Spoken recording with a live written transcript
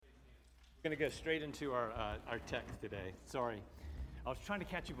We're going to go straight into our text today. Sorry. I was trying to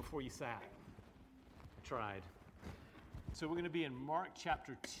catch you before you sat. I tried. So we're going to be in Mark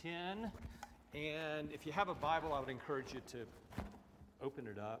chapter 10. And if you have a Bible, I would encourage you to open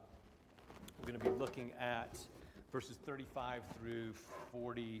it up. We're going to be looking at verses 35 through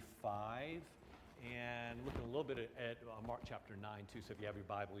 45. And looking a little bit at Mark chapter 9, too. So if you have your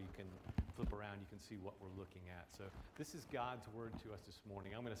Bible, you can flip around. You can see what we're looking at. So this is God's word to us this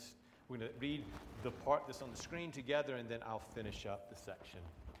morning. We're going to read the part that's on the screen together, and then I'll finish up the section.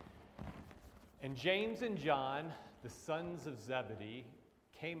 And James and John, the sons of Zebedee,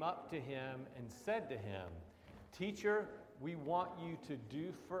 came up to him and said to him, "Teacher, we want you to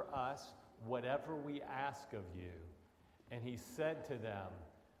do for us whatever we ask of you." And he said to them,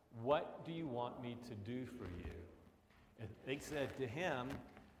 "What do you want me to do for you?" And they said to him,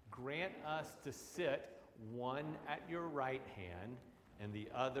 "Grant us to sit one at your right hand and the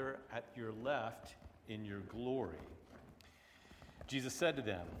other at your left in your glory." Jesus said to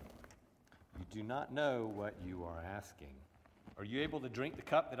them, "You do not know what you are asking. Are you able to drink the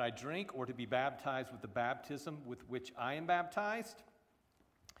cup that I drink, or to be baptized with the baptism with which I am baptized?"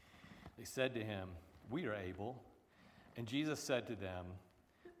 They said to him, "We are able." And Jesus said to them,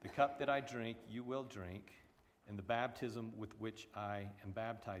 "The cup that I drink, you will drink, and the baptism with which I am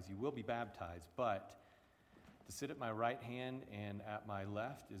baptized, you will be baptized. But to sit at my right hand and at my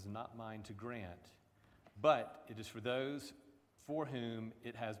left is not mine to grant, but it is for those for whom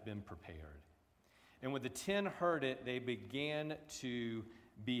it has been prepared." And when the 10 heard it, they began to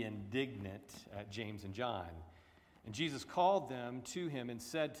be indignant at James and John. And Jesus called them to him and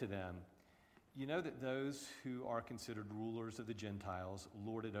said to them, "You know that those who are considered rulers of the Gentiles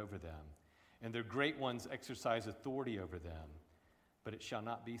lord it over them, and their great ones exercise authority over them. But it shall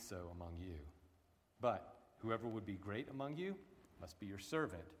not be so among you. But whoever would be great among you must be your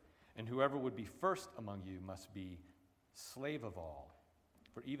servant, and whoever would be first among you must be slave of all.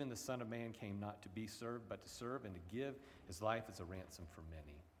 For even the Son of Man came not to be served, but to serve and to give his life as a ransom for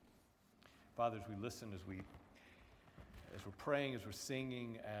many." Father, as we listen, as we're praying, as we're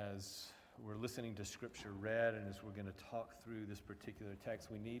singing, as we're listening to Scripture read, and as we're going to talk through this particular text,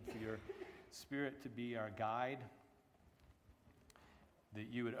 we need for your Spirit to be our guide, that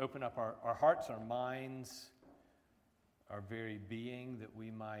you would open up our hearts, our minds, our very being, that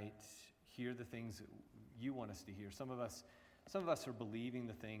we might hear the things that you want us to hear. Some of us are believing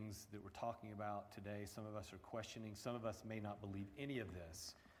the things that we're talking about today. Some of us are questioning. Some of us may not believe any of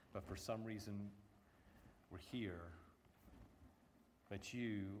this, but for some reason we're here. But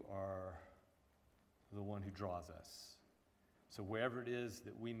you are the one who draws us. So wherever it is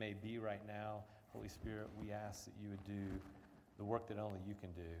that we may be right now, Holy Spirit, we ask that you would do the work that only you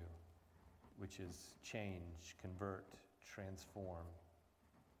can do, which is change, convert, transform.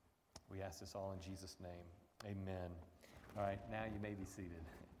 We ask this all in Jesus' name. Amen. All right, now you may be seated.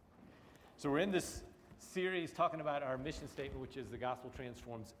 So we're in this series talking about our mission statement, which is the gospel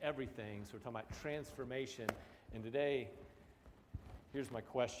transforms everything. So we're talking about transformation. And today, here's my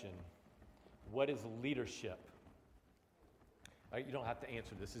question. What is leadership? You don't have to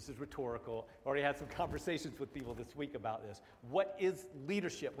answer this. This is rhetorical. I already had some conversations with people this week about this. What is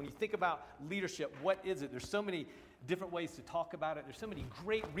leadership? When you think about leadership, what is it? There's so many different ways to talk about it. There's so many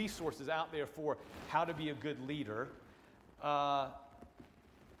great resources out there for how to be a good leader. And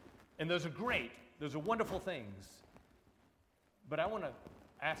those are great. Those are wonderful things. But I want to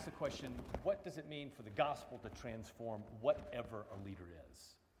ask the question, what does it mean for the gospel to transform whatever a leader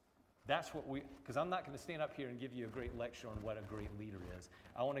is? That's what because I'm not going to stand up here and give you a great lecture on what a great leader is.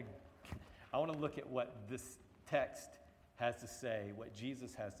 I want to look at what this text has to say, what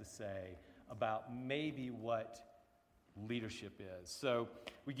Jesus has to say about maybe what leadership is. So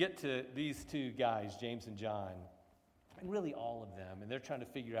we get to these two guys, James and John, and really all of them, and they're trying to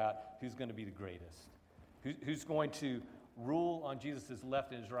figure out who's going to be the greatest, who's going to rule on Jesus'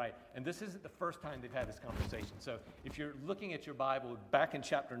 left and his right. And this isn't the first time they've had this conversation. So if you're looking at your Bible, back in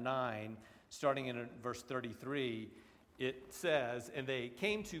chapter 9, starting in verse 33, it says, "And they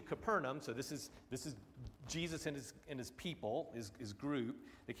came to Capernaum." So this is Jesus and his people, his group.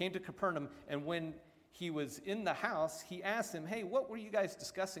 They came to Capernaum, and when he was in the house, he asked them, "Hey, what were you guys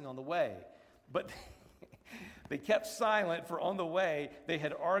discussing on the way?" But they kept silent, for on the way they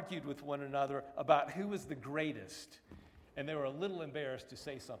had argued with one another about who was the greatest. And they were a little embarrassed to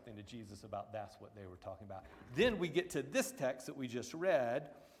say something to Jesus about that's what they were talking about. Then we get to this text that we just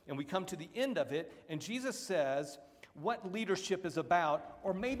read, and we come to the end of it, and Jesus says what leadership is about,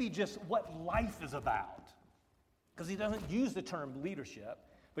 or maybe just what life is about. Because he doesn't use the term leadership,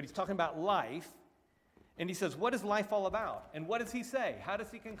 but he's talking about life. And he says, what is life all about? And what does he say? How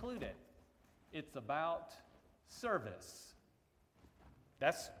does he conclude it? It's about service.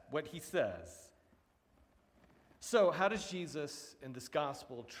 That's what he says. So, how does Jesus in this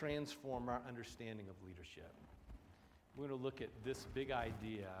gospel transform our understanding of leadership? We're going to look at this big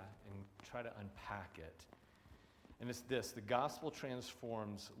idea and try to unpack it. And it's this: the gospel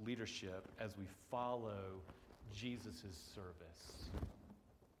transforms leadership as we follow Jesus' service.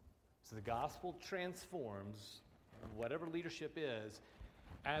 So the gospel transforms whatever leadership is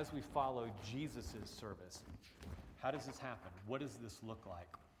as we follow Jesus' service. How does this happen? What does this look like?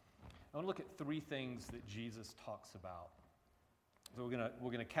 I want to look at three things that Jesus talks about. So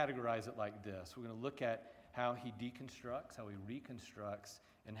we're going to categorize it like this. We're going to look at how he deconstructs, how he reconstructs,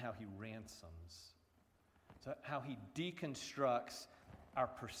 and how he ransoms. So how he deconstructs our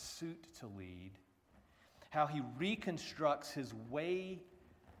pursuit to lead, how he reconstructs his way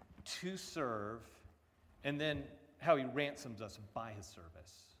to serve, and then how he ransoms us by his service.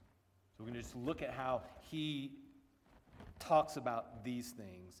 So we're going to just look at how he talks about these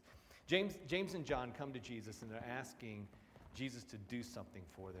things. James and John come to Jesus and they're asking Jesus to do something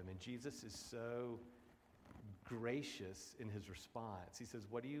for them. And Jesus is so gracious in his response. He says,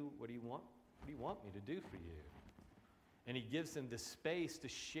 what do you want? What do you want me to do for you? And he gives them the space to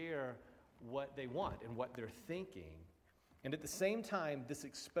share what they want and what they're thinking. And at the same time, this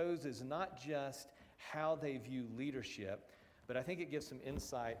exposes not just how they view leadership, but I think it gives some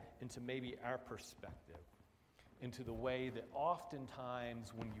insight into maybe our perspective, into the way that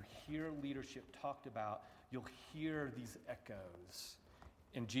oftentimes when you hear leadership talked about, you'll hear these echoes.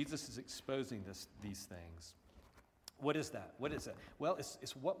 And Jesus is exposing these things. What is that? What is it? Well,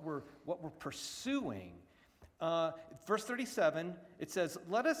 it's what we're pursuing. Verse 37, it says,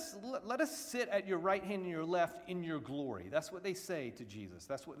 let us sit at your right hand and your left in your glory. That's what they say to Jesus.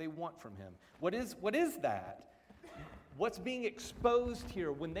 That's what they want from him. What is that? What's being exposed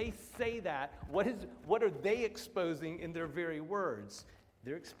here when they say that? What are they exposing in their very words?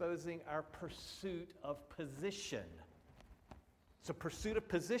 They're exposing our pursuit of position. It's a pursuit of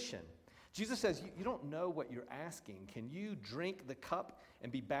position. Jesus says, you don't know what you're asking. Can you drink the cup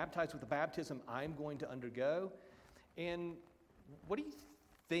and be baptized with the baptism I'm going to undergo? And what do you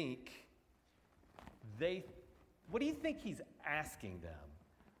think he's asking them?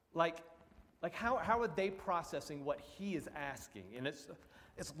 Like how are they processing what he is asking? And it's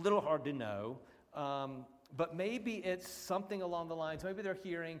a little hard to know, but maybe it's something along the lines. Maybe they're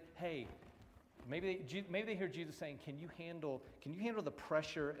hearing, hey, maybe they hear Jesus saying, can you handle the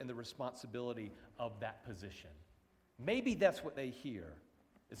pressure and the responsibility of that position? Maybe that's what they hear.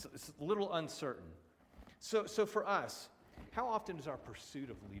 It's a little uncertain. So for us, how often is our pursuit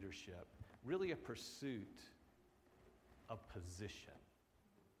of leadership really a pursuit of position?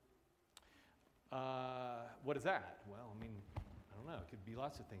 What is that? Well, I don't know. It could be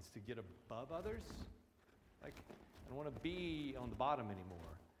lots of things. To get above others. Like, I don't want to be on the bottom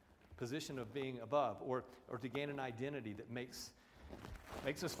anymore. Position of being above. Or to gain an identity that makes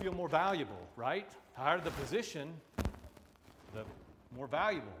us feel more valuable, right? The higher the position, the more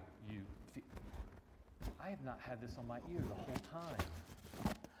valuable you feel. I have not had this on my ear the whole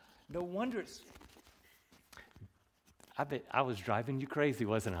time. No wonder I was driving you crazy,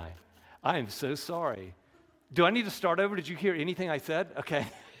 wasn't I? I am so sorry. Do I need to start over? Did you hear anything I said? Okay.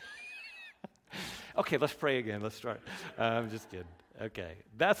 Okay, let's pray again. Let's start. I'm just kidding. Okay,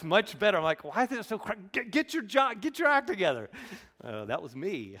 that's much better. I'm like, why is it so crazy? Get your act together. That was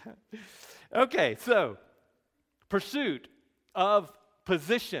me. Okay, so pursuit of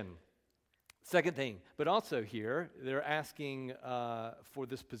position. Second thing, but also here, they're asking for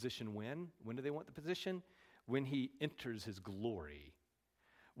this position when? When do they want the position? When he enters his glory.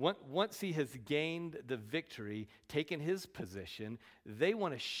 Once he has gained the victory, taken his position, they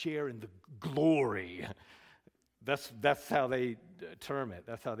want to share in the glory. That's how they term it.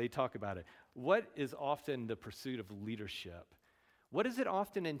 That's how they talk about it. What is often the pursuit of leadership? What does it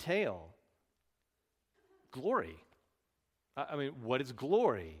often entail? Glory. What is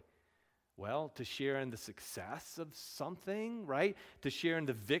glory? Well, to share in the success of something, right? To share in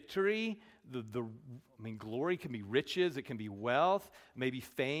the victory. Glory can be riches, it can be wealth, maybe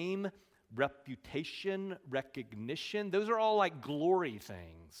fame, reputation, recognition. Those are all like glory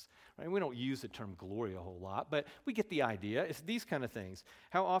things. Right? We don't use the term glory a whole lot, but we get the idea. It's these kind of things.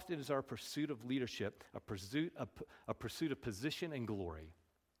 How often is our pursuit of leadership a pursuit of position and glory?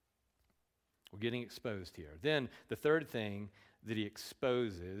 We're getting exposed here. Then the third thing that he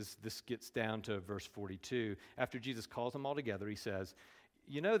exposes, this gets down to verse 42. After Jesus calls them all together, he says,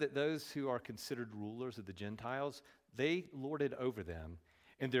 you know that those who are considered rulers of the Gentiles, they lord it over them.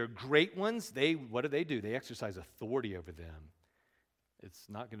 And their great ones, what do? They exercise authority over them. It's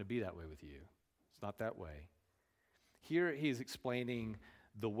not going to be that way with you. It's not that way. Here he's explaining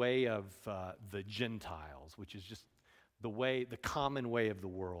the way of the Gentiles, which is just the common way of the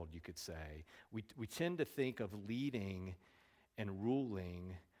world, you could say. We tend to think of leading and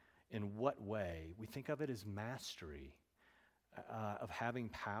ruling in what way? We think of it as mastery, of having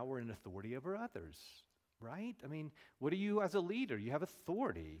power and authority over others, right? I mean, what are you as a leader? You have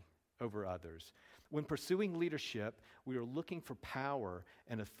authority over others. When pursuing leadership, we are looking for power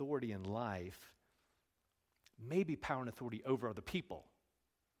and authority in life, maybe power and authority over other people,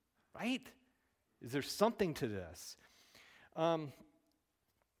 right? Is there something to this?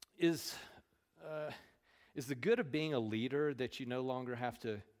 Is the good of being a leader that you no longer have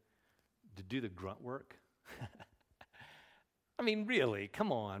to do the grunt work? I mean, really,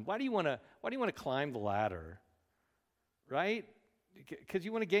 come on. Why do you want to climb the ladder? Right? Because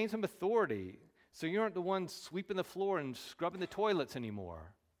you want to gain some authority, so you aren't the one sweeping the floor and scrubbing the toilets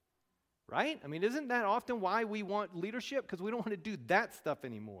anymore. Right? I mean, isn't that often why we want leadership? Because we don't want to do that stuff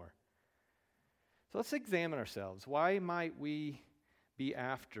anymore. So let's examine ourselves. Why might we be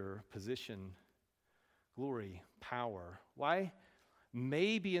after position, glory, power? Why,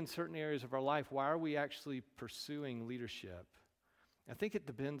 maybe in certain areas of our life, why are we actually pursuing leadership? I think it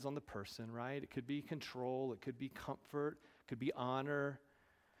depends on the person, right? It could be control, it could be comfort, it could be honor.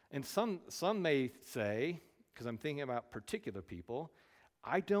 And some may say, because I'm thinking about particular people,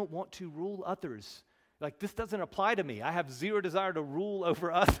 I don't want to rule others. Like, this doesn't apply to me. I have zero desire to rule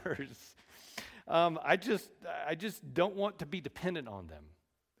over others. I just don't want to be dependent on them.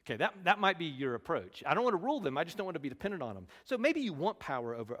 Okay, that might be your approach. I don't want to rule them. I just don't want to be dependent on them. So maybe you want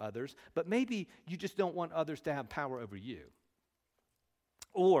power over others, but maybe you just don't want others to have power over you.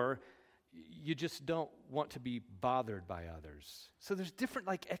 Or you just don't want to be bothered by others. So there's different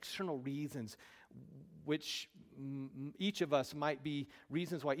external reasons which each of us might be,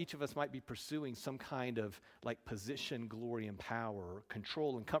 reasons why each of us might be pursuing some kind of position, glory, and power,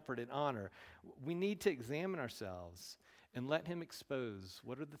 control, and comfort, and honor. We need to examine ourselves and let him expose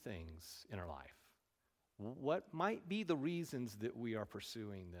what are the things in our life. What might be the reasons that we are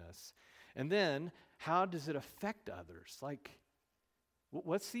pursuing this? And then, how does it affect others?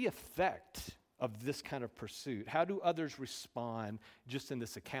 What's the effect of this kind of pursuit? How do others respond just in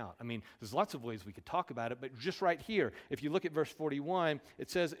this account? I mean, there's lots of ways we could talk about it, but just right here, if you look at verse 41, it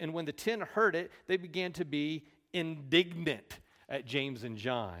says, "And when the 10 heard it, they began to be indignant at James and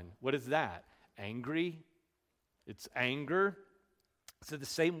John." What is that? Angry? It's anger. So the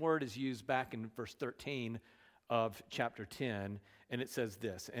same word is used back in verse 13 of chapter 10, and it says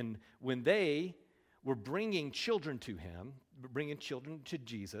this, "And when they were bringing children to him," bringing children to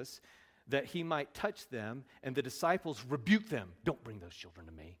Jesus, "that he might touch them, and the disciples rebuked them." Don't bring those children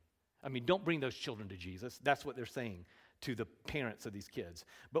to me. I mean, don't bring those children to Jesus. That's what they're saying to the parents of these kids.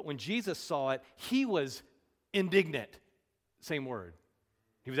 But when Jesus saw it, he was indignant. Same word.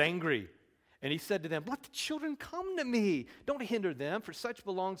 He was angry. And he said to them, "Let the children come to me. Don't hinder them, for such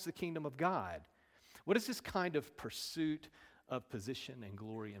belongs the kingdom of God." What is this kind of pursuit of position and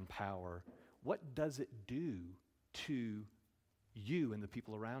glory and power? What does it do to you and the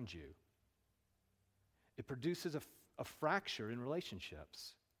people around you? It produces a fracture in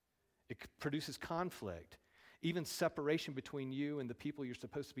relationships. It produces conflict, even separation between you and the people you're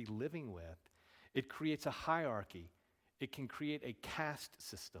supposed to be living with. It creates a hierarchy. It can create a caste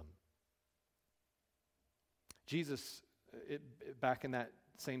system. Jesus, back in that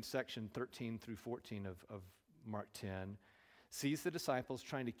same section, 13 through 14 of Mark 10, sees the disciples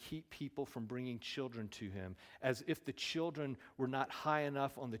trying to keep people from bringing children to him, as if the children were not high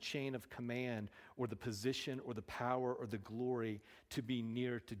enough on the chain of command or the position or the power or the glory to be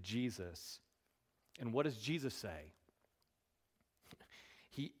near to Jesus. And what does Jesus say?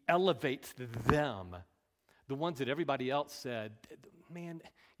 He elevates them, the ones that everybody else said, "Man,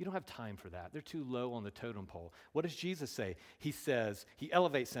 you don't have time for that. They're too low on the totem pole." What does Jesus say? He says, he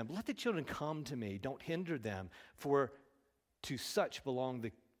elevates them. "Let the children come to me. Don't hinder them, for to such belongs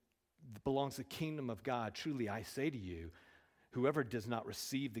the kingdom of God. Truly, I say to you, whoever does not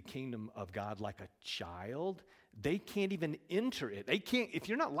receive the kingdom of God like a child, they can't even enter it." They can't, if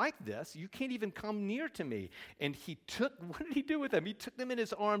you're not like this, you can't even come near to me. And what did he do with them? He took them in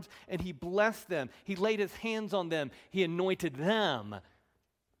his arms and he blessed them. He laid his hands on them. He anointed them.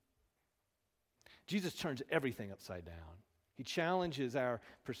 Jesus turns everything upside down. He challenges our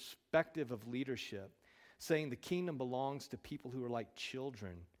perspective of leadership, saying the kingdom belongs to people who are like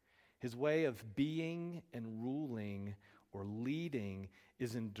children. His way of being and ruling or leading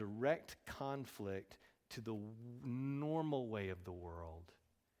is in direct conflict to the normal way of the world.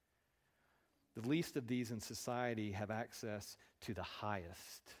 The least of these in society have access to the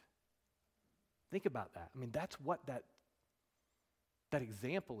highest. Think about that. I mean, that's what that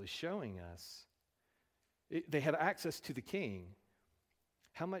example is showing us. They had access to the king.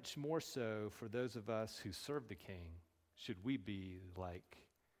 How much more so for those of us who serve the king should we be like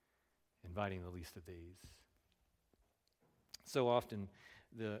inviting the least of these? So often,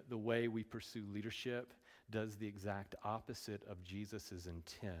 the way we pursue leadership does the exact opposite of Jesus'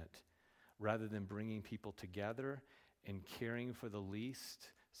 intent. Rather than bringing people together and caring for the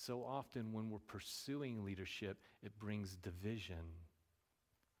least, so often when we're pursuing leadership, it brings division.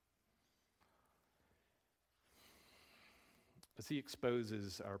 As he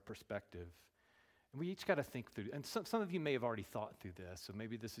exposes our perspective, and we each got to think through, and some of you may have already thought through this, so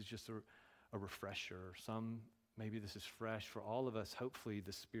maybe this is just a refresher. Maybe this is fresh for all of us. Hopefully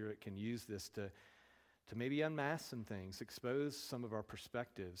the Spirit can use this to maybe unmask some things, expose some of our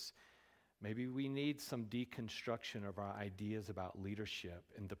perspectives. Maybe we need some deconstruction of our ideas about leadership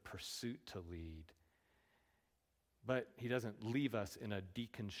and the pursuit to lead. But he doesn't leave us in a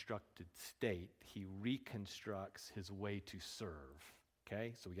deconstructed state. He reconstructs his way to serve.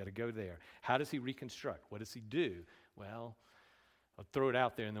 Okay? So we got to go there. How does he reconstruct? What does he do? Well, I'll throw it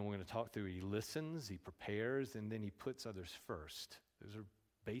out there and then we're going to talk through it. He listens, he prepares, and then he puts others first. Those are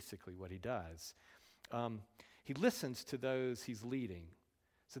basically what he does. He listens to those he's leading.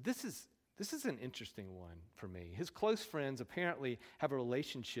 So this is an interesting one for me. His close friends apparently have a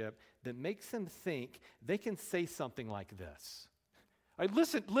relationship that makes them think they can say something like this. All right,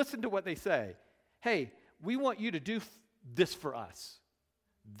 listen to what they say. Hey, we want you to do this for us.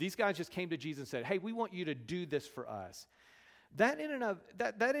 These guys just came to Jesus and said, hey, we want you to do this for us. That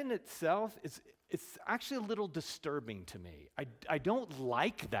in itself it's actually a little disturbing to me. I don't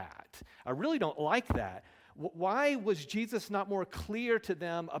like that. I really don't like that. Why was Jesus not more clear to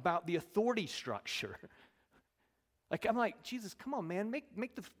them about the authority structure? I'm like, Jesus, come on, man,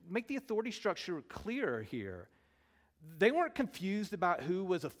 make the authority structure clearer here. They weren't confused about who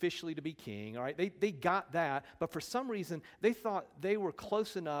was officially to be king, all right? They got that, but for some reason, they thought they were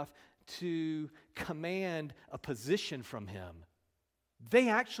close enough to command a position from him. They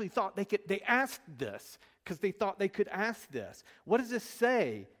actually thought they asked this because they thought they could ask this. What does this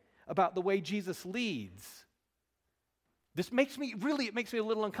say about the way Jesus leads? It makes me a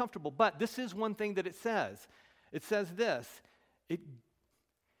little uncomfortable, but this is one thing that it says. It says this,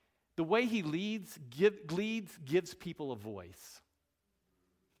 the way he leads gives people a voice.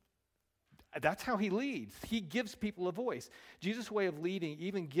 That's how he leads. He gives people a voice. Jesus' way of leading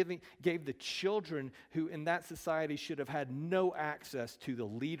even gave the children who in that society should have had no access to the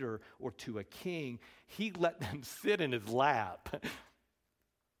leader or to a king, he let them sit in his lap.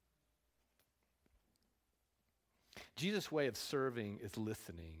 Jesus' way of serving is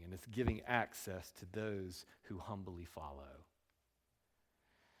listening, and it's giving access to those who humbly follow.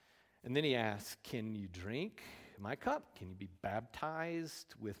 And then he asks, can you drink my cup? Can you be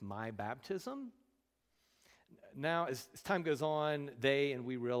baptized with my baptism? Now, as time goes on,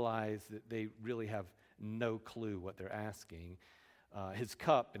 we realize that they really have no clue what they're asking. His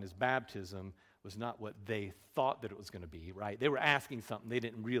cup and his baptism was not what they thought that it was going to be, right? They were asking something. They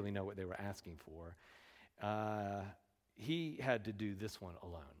didn't really know what they were asking for. He had to do this one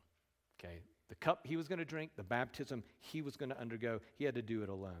alone, okay? The cup he was going to drink, the baptism he was going to undergo, he had to do it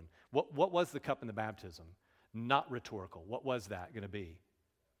alone. What was the cup in the baptism? Not rhetorical. What was that going to be?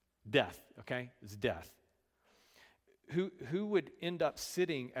 Death, okay? It's death. Who would end up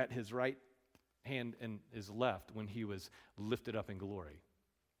sitting at his right hand and his left when he was lifted up in glory?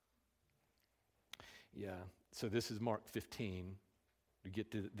 Yeah, so this is Mark 15. We get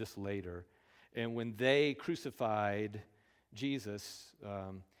to this later. And when they crucified Jesus,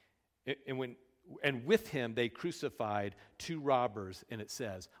 and with him they crucified two robbers, and it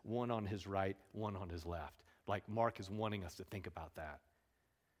says, one on his right, one on his left. Like Mark is wanting us to think about that.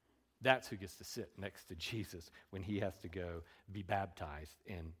 That's who gets to sit next to Jesus when he has to go be baptized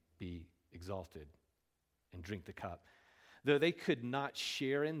and be exalted and drink the cup. Though they could not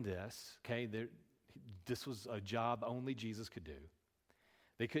share in this, okay, this was a job only Jesus could do.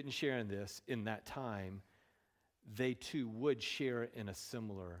 They couldn't share in this in that time. They too would share in a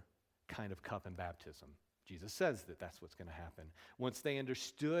similar kind of cup in baptism. Jesus says that that's what's going to happen. Once they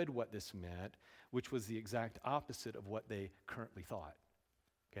understood what this meant, which was the exact opposite of what they currently thought,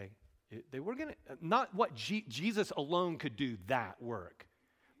 okay? They were going to, not what Jesus alone could do that work,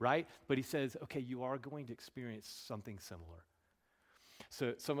 right? But he says, okay, you are going to experience something similar.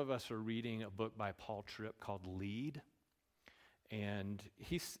 So some of us are reading a book by Paul Tripp called Lead. And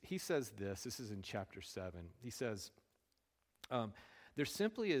he says this is in chapter 7. He says, there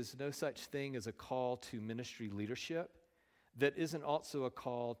simply is no such thing as a call to ministry leadership that isn't also a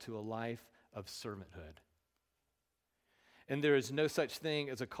call to a life of servanthood. And there is no such thing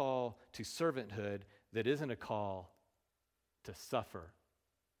as a call to servanthood that isn't a call to suffer.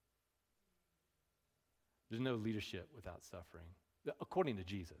 There's no leadership without suffering. According to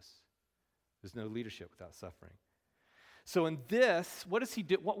Jesus, there's no leadership without suffering. So in this, what does he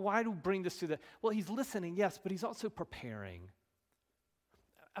do? Why do we bring this to the? Well, he's listening, yes, but he's also preparing.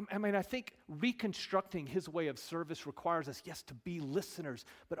 I think reconstructing his way of service requires us, yes, to be listeners,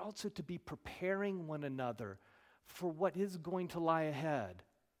 but also to be preparing one another for what is going to lie ahead.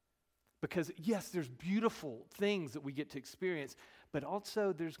 Because, yes, there's beautiful things that we get to experience, but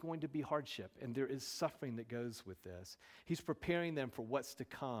also there's going to be hardship, and there is suffering that goes with this. He's preparing them for what's to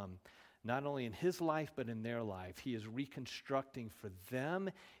come, not only in his life, but in their life. He is reconstructing for them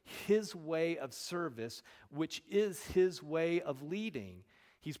his way of service, which is his way of leading.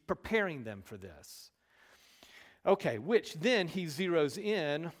 He's preparing them for this. Okay, which then he zeroes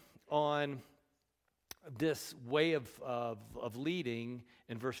in on this way of leading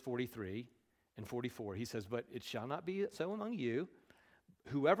in verse 43 and 44. He says, "But it shall not be so among you.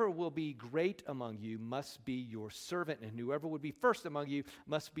 Whoever will be great among you must be your servant, and whoever would be first among you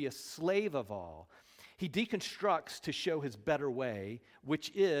must be a slave of all." He deconstructs to show his better way,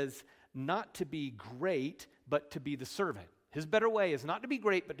 which is not to be great, but to be the servant. His better way is not to be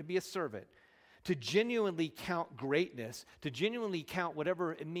great, but to be a servant. To genuinely count greatness, to genuinely count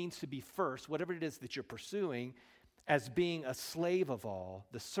whatever it means to be first, whatever it is that you're pursuing, as being a slave of all,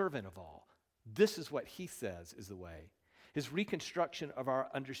 the servant of all. This is what he says is the way. His reconstruction of our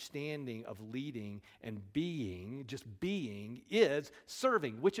understanding of leading and being, just being, is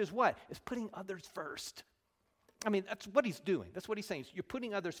serving, which is what? It's putting others first. I mean, that's what he's doing. That's what he's saying. You're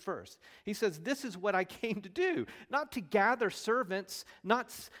putting others first. He says, this is what I came to do, not to gather servants,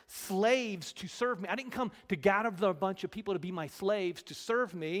 not slaves to serve me. I didn't come to gather a bunch of people to be my slaves to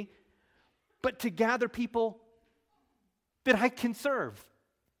serve me, but to gather people that I can serve.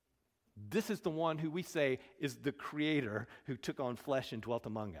 This is the one who we say is the creator who took on flesh and dwelt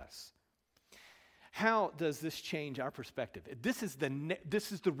among us. How does this change our perspective? This is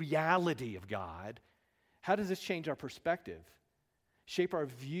the reality of God. How does this change our perspective? Shape our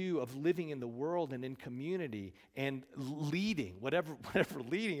view of living in the world and in community and leading, whatever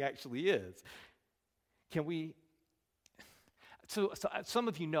leading actually is. Can we? So some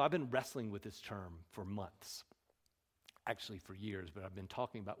of you know I've been wrestling with this term for months. Actually for years, but I've been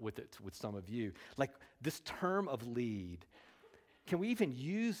talking about with some of you. Like this term of lead, can we even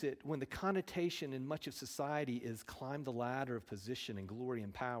use it when the connotation in much of society is climb the ladder of position and glory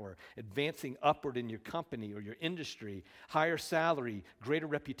and power, advancing upward in your company or your industry, higher salary, greater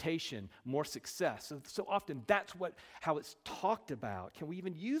reputation, more success. So often that's how it's talked about. Can we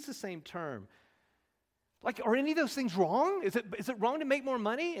even use the same term? Like, are any of those things wrong? Is it wrong to make more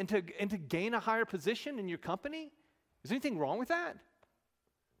money and to gain a higher position in your company? Is there anything wrong with that?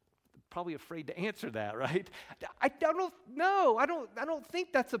 Probably afraid to answer that, right? I don't know. I don't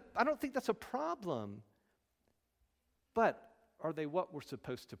think that's a problem. But are they what we're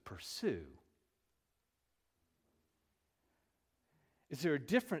supposed to pursue? Is there a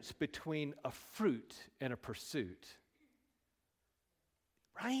difference between a fruit and a pursuit?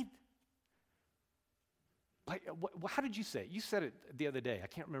 Right? Like, how did you say it? You said it the other day. I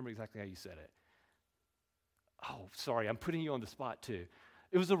can't remember exactly how you said it. Oh, sorry, I'm putting you on the spot too.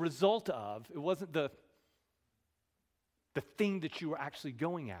 It was a result of, it wasn't the thing that you were actually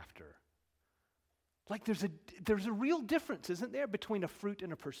going after. Like there's a real difference, isn't there, between a fruit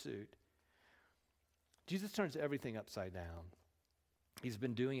and a pursuit? Jesus turns everything upside down. He's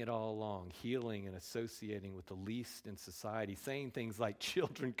been doing it all along, healing and associating with the least in society, saying things like,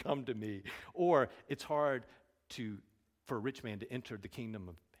 children come to me, or it's hard for a rich man to enter the kingdom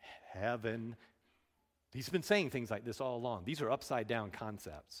of heaven. He's been saying things like this all along. These are upside down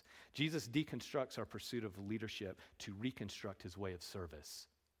concepts. Jesus deconstructs our pursuit of leadership to reconstruct his way of service.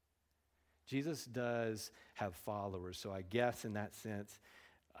 Jesus does have followers, so I guess in that sense,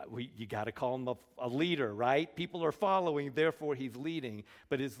 you got to call him a leader, right? People are following, therefore he's leading.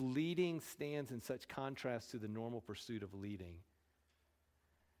 But his leading stands in such contrast to the normal pursuit of leading.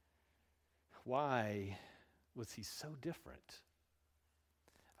 Why was he so different?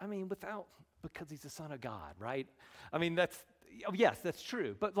 I mean, because he's the Son of God, right? I mean, yes, that's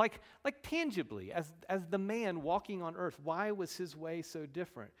true. But like tangibly, as the man walking on earth, why was his way so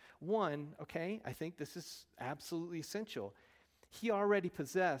different? One, okay, I think this is absolutely essential. He already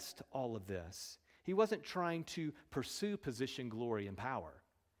possessed all of this. He wasn't trying to pursue position, glory, and power.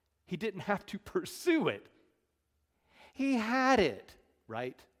 He didn't have to pursue it. He had it,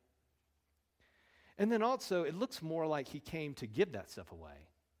 right? And then also, it looks more like he came to give that stuff away.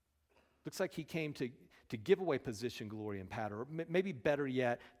 Looks like he came to give away position, glory, and power, or maybe better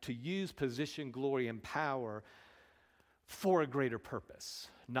yet, to use position, glory, and power for a greater purpose,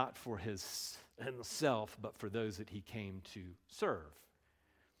 not for himself, but for those that he came to serve.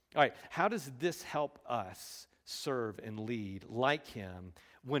 All right, how does this help us serve and lead like him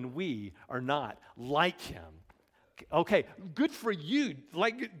when we are not like him? Okay, good for you,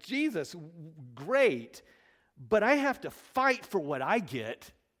 like Jesus, great, but I have to fight for what I get,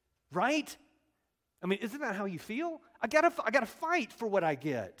 right? I mean, isn't that how you feel? I gotta fight for what I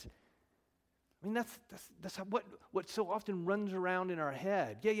get. I mean, that's what so often runs around in our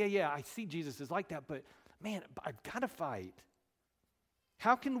head. Yeah, I see Jesus is like that, but man, I've got to fight.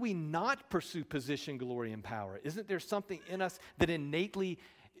 How can we not pursue position, glory, and power? Isn't there something in us that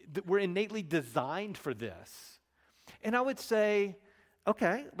we're innately designed for this? And I would say,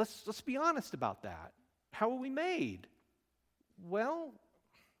 okay, let's be honest about that. How are we made? Well,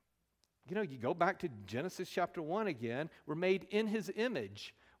 you go back to Genesis chapter 1 again. We're made in his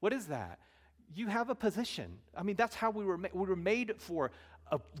image. What is that? You have a position. I mean, that's how we were made. We were made for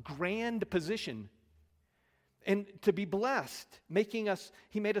a grand position and to be blessed,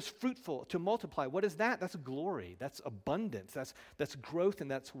 he made us fruitful, to multiply. What is that? That's glory. That's abundance. That's growth and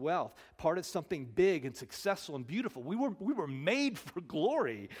that's wealth. Part of something big and successful and beautiful. We were made for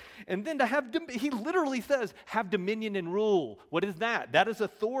glory. And then he literally says, have dominion and rule. What is that? That is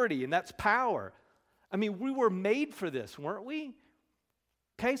authority and that's power. I mean, we were made for this, weren't we?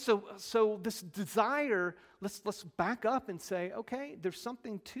 Okay, so this desire, let's back up and say, okay, there's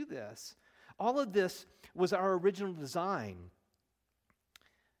something to this. All of this was our original design,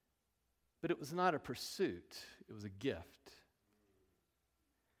 but it was not a pursuit. It was a gift.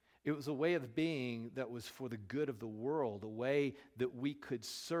 It was a way of being that was for the good of the world, a way that we could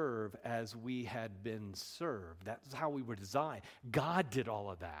serve as we had been served. That's how we were designed. God did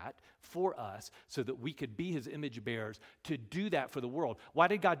all of that for us so that we could be his image bearers, to do that for the world. Why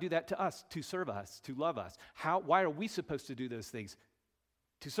did God do that to us? To serve us, to love us. Why are we supposed to do those things?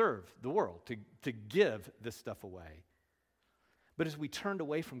 To serve the world, to give this stuff away. But as we turned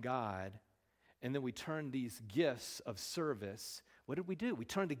away from God, and then we turned these gifts of service, what did we do? We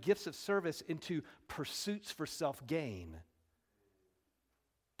turned the gifts of service into pursuits for self-gain.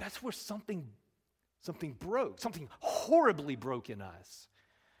 That's where something broke, something horribly broke in us.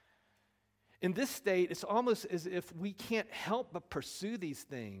 In this state, it's almost as if we can't help but pursue these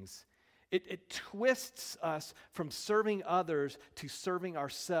things. It twists us from serving others to serving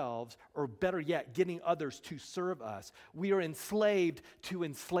ourselves, or better yet, getting others to serve us. We are enslaved to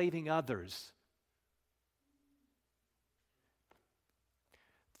enslaving others.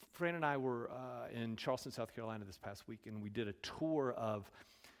 Fran and I were in Charleston, South Carolina this past week, and we did a tour of,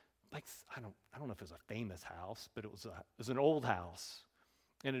 like, I don't know if it was a famous house, but it was an old house,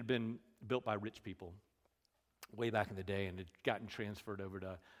 and it had been built by rich people way back in the day, and had gotten transferred over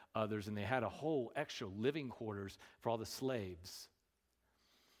to others, and they had a whole extra living quarters for all the slaves.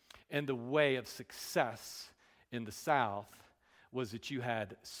 And the way of success in the South was that you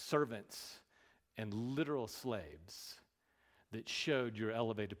had servants and literal slaves that showed your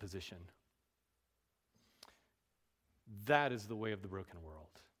elevated position. That is the way of the broken world.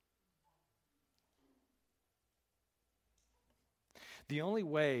 The only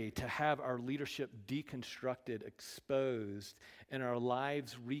way to have our leadership deconstructed, exposed, and our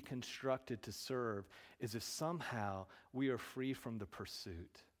lives reconstructed to serve is if somehow we are free from the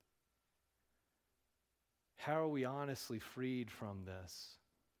pursuit. How are we honestly freed from this?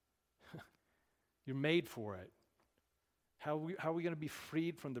 You're made for it. How are we going to be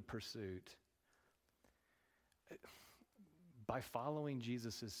freed from the pursuit? By following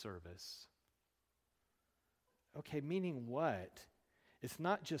Jesus' service. Okay, meaning what? It's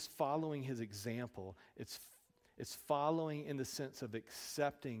not just following his example. It's following in the sense of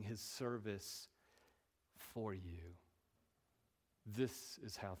accepting his service for you. This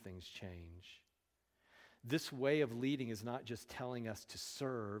is how things change. This way of leading is not just telling us to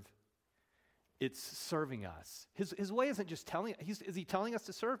serve, it's serving us. His way isn't just telling, is he telling us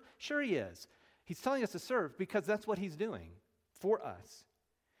to serve? Sure he is. He's telling us to serve because that's what he's doing for us.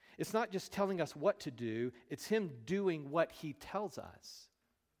 It's not just telling us what to do, it's him doing what he tells us.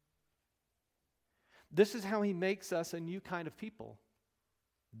 This is how he makes us a new kind of people.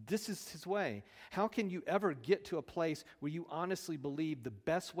 This is his way. How can you ever get to a place where you honestly believe the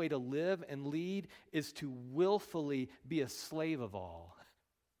best way to live and lead is to willfully be a slave of all?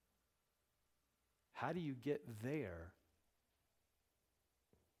 How do you get there?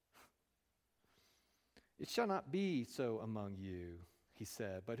 It shall not be so among you. he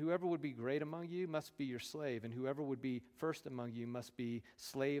said. But whoever would be great among you must be your slave, and whoever would be first among you must be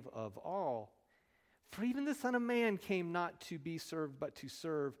slave of all. For even the Son of Man came not to be served, but to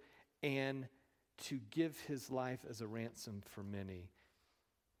serve and to give his life as a ransom for many.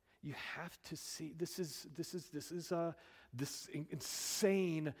 You have to see, this is this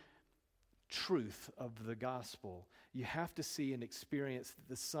insane truth of the gospel. You have to see and experience that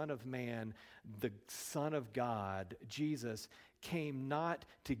the Son of Man, the Son of God, Jesus, came not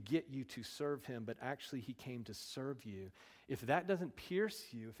to get you to serve him, but actually he came to serve you. If that doesn't pierce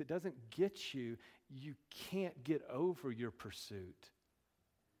you, if it doesn't get you, you can't get over your pursuit.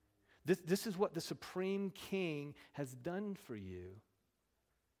 This is what the Supreme King has done for you.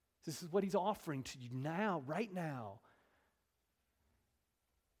 This is what he's offering to you now, right now.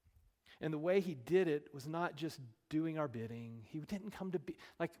 And the way he did it was not just doing our bidding. He didn't come to be,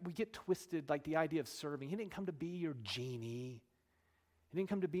 like we get twisted, like the idea of serving. He didn't come to be your genie. He didn't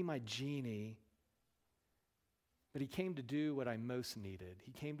come to be my genie. But he came to do what I most needed.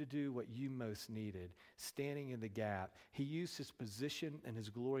 He came to do what you most needed, standing in the gap. He used his position and his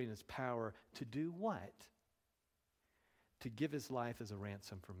glory and his power to do what? To give his life as a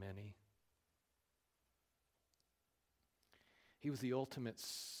ransom for many. He was the ultimate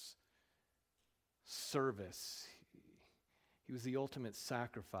service. He was the ultimate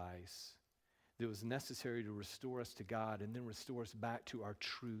sacrifice that was necessary to restore us to God and then restore us back to our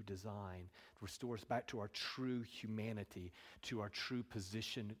true design, to restore us back to our true humanity, to our true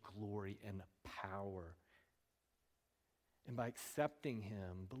position, glory, and power. And by accepting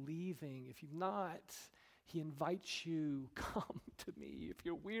him, believing, if you've not, he invites you, come to me. If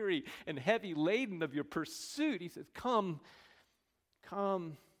you're weary and heavy laden of your pursuit, he says, come. He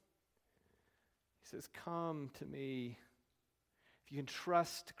says, come to me. If you can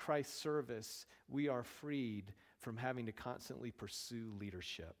trust Christ's service, we are freed from having to constantly pursue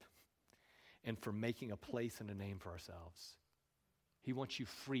leadership and from making a place and a name for ourselves. He wants you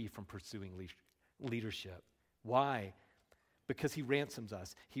free from pursuing leadership. Why? Because he ransoms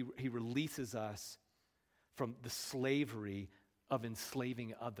us. He releases us from the slavery of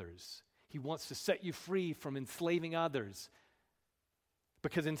enslaving others. He wants to set you free from enslaving others.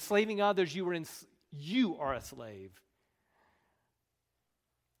 Because enslaving others, you are a slave.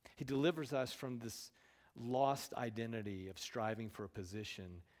 He delivers us from this lost identity of striving for a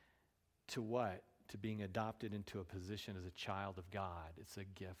position to what? To being adopted into a position as a child of God. It's a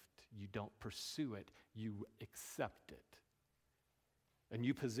gift. You don't pursue it, you accept it. A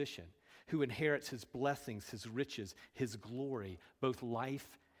new position. Who inherits his blessings, his riches, his glory, both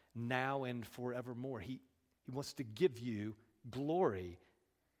life now and forevermore. He wants to give you glory.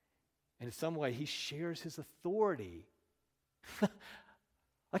 And in some way, he shares his authority.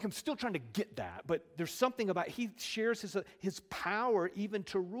 Like I'm still trying to get that, but there's something about he shares his power even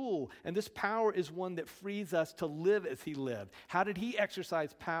to rule. And this power is one that frees us to live as he lived. How did he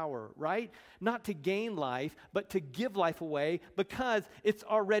exercise power, right? Not to gain life, but to give life away because it's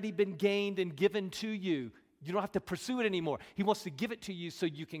already been gained and given to you. You don't have to pursue it anymore. He wants to give it to you so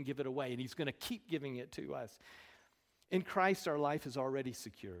you can give it away, and he's going to keep giving it to us. In Christ, our life is already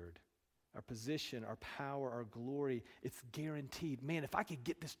secured. Our position, our power, our glory, it's guaranteed. Man, if I could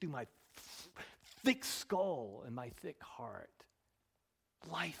get this through my thick skull and my thick heart,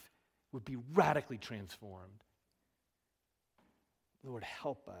 life would be radically transformed. Lord,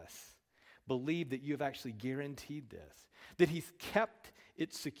 help us believe that you have actually guaranteed this, that he's kept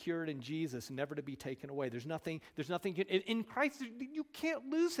it secured in Jesus, never to be taken away. There's nothing in Christ. You can't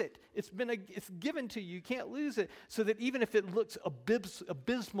lose it. It's given to you. You can't lose it. So that even if it looks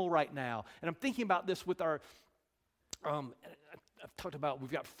abysmal right now, and I'm thinking about this with our, I've talked about,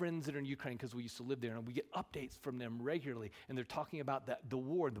 we've got friends that are in Ukraine because we used to live there, and we get updates from them regularly, and they're talking about the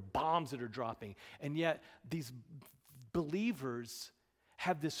war, the bombs that are dropping, and yet these believers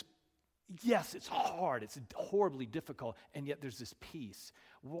have this. Yes, it's hard, it's horribly difficult, and yet there's this peace.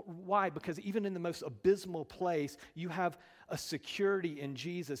 Why? Because even in the most abysmal place, you have a security in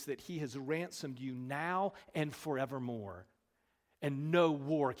Jesus that he has ransomed you now and forevermore. And no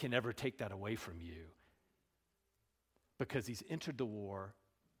war can ever take that away from you. Because he's entered the war.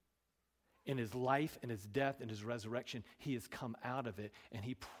 In his life and his death and his resurrection, he has come out of it, and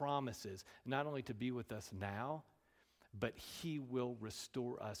he promises not only to be with us now, but he will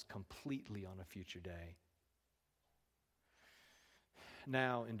restore us completely on a future day.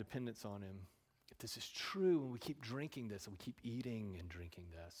 Now, in dependence on him, if this is true, and we keep drinking this, and we keep eating and drinking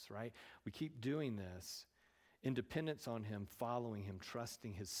this, right? We keep doing this. In dependence on him, following him,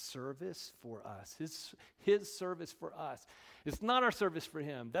 trusting his service for us, his service for us. It's not our service for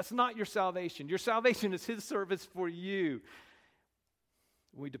him. That's not your salvation. Your salvation is his service for you.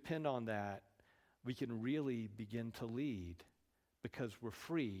 When we depend on that, we can really begin to lead because we're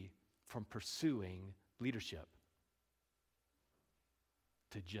free from pursuing leadership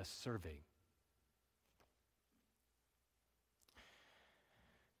to just serving.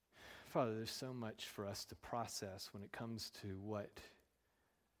 Father, there's so much for us to process when it comes to what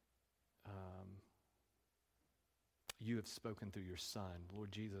you have spoken through your Son.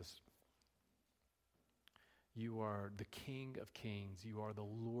 Lord Jesus, you are the King of Kings. You are the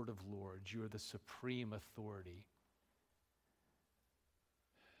Lord of Lords. You are the supreme authority.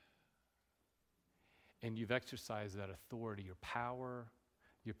 And you've exercised that authority, your power,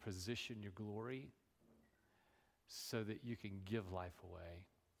 your position, your glory, so that you can give life away.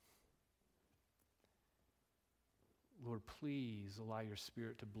 Lord, please allow your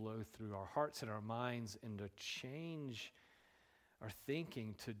Spirit to blow through our hearts and our minds and to change our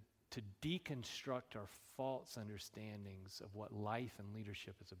thinking, to deconstruct our false understandings of what life and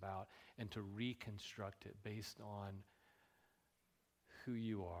leadership is about, and to reconstruct it based on who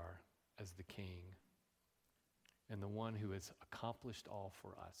you are as the King and the one who has accomplished all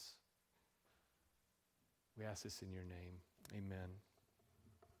for us. We ask this in your name. Amen.